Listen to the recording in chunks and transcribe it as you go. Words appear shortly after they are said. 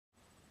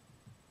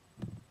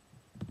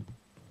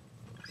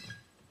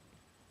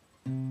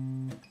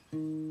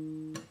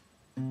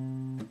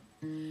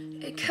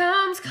It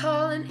comes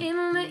calling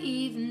in the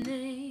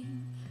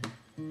evening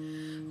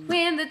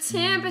when the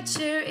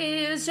temperature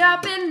is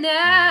dropping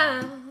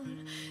down.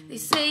 They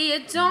say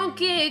it don't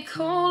get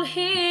cold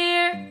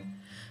here,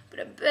 but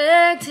I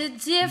beg to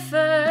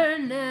differ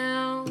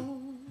now.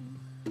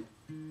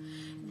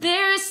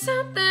 There is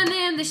something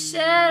in the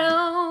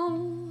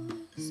shadows,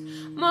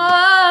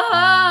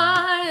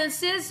 more than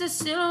just a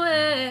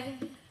silhouette.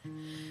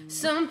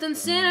 Something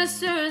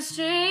sinister and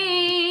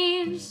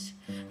strange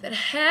that I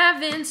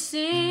haven't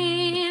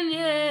seen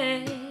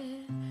yet.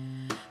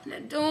 And I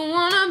don't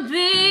wanna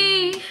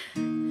be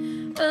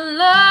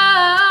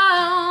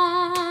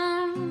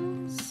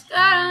alone. Just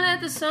gotta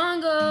let the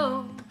sun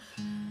go.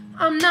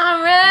 I'm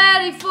not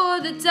ready for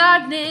the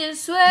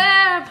darkness,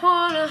 swear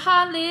upon a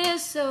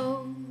heartless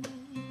soul.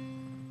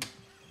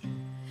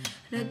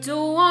 And I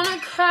don't wanna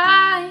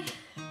cry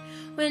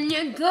when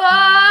you go.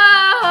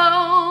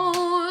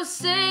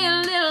 Stay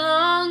a little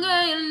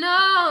longer, you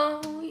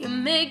know. You're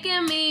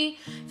making me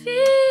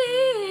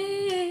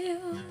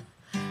feel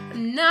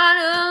I'm not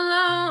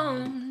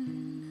alone.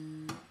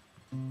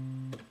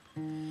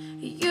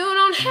 You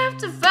don't have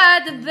to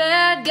fight the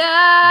bad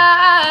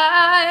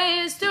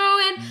guys,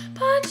 throwing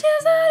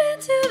punches out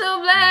into the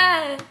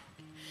black.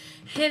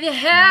 If you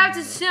have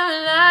to tell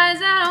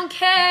lies, I don't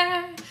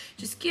care.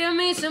 Just give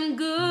me some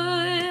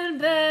good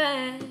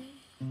back.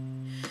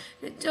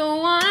 I don't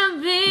wanna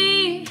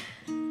be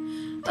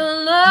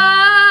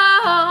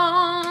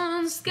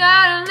alone. Just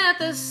gotta let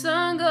the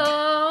sun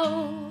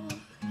go.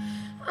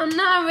 I'm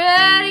not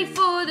ready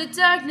for the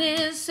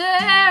darkness,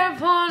 tear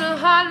upon a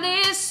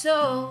heartless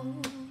soul.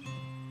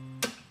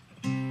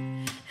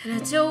 And I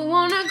don't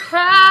wanna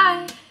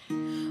cry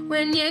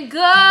when you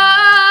go.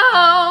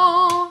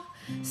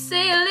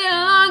 Stay a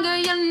little longer,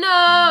 you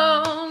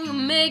know. You're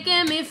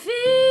making me feel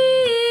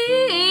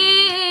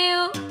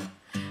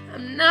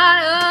I'm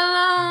not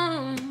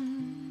alone.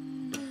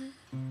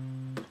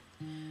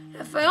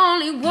 If I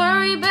only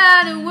worry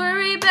about it,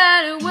 worry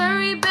about it,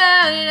 worry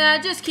about it, I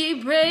just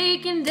keep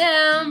breaking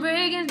down,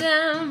 breaking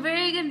down,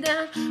 breaking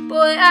down.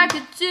 Boy, I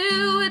could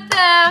do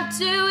without,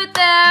 do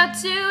without,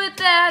 do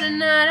without a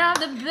night of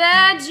the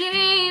bad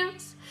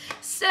dreams,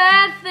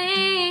 sad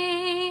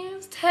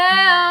things.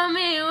 Tell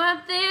me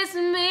what this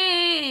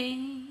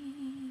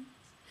means.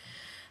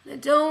 I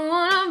don't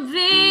wanna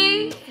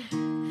be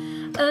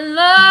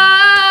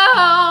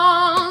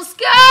alone.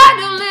 Sky,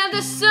 don't let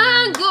the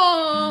sun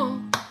go.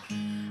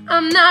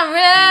 I'm not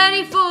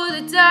ready for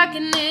the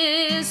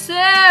darkness,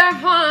 tear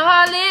upon a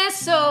heartless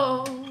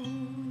soul.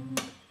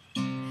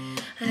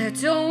 And I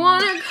don't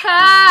wanna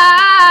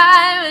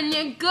cry when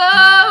you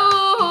go.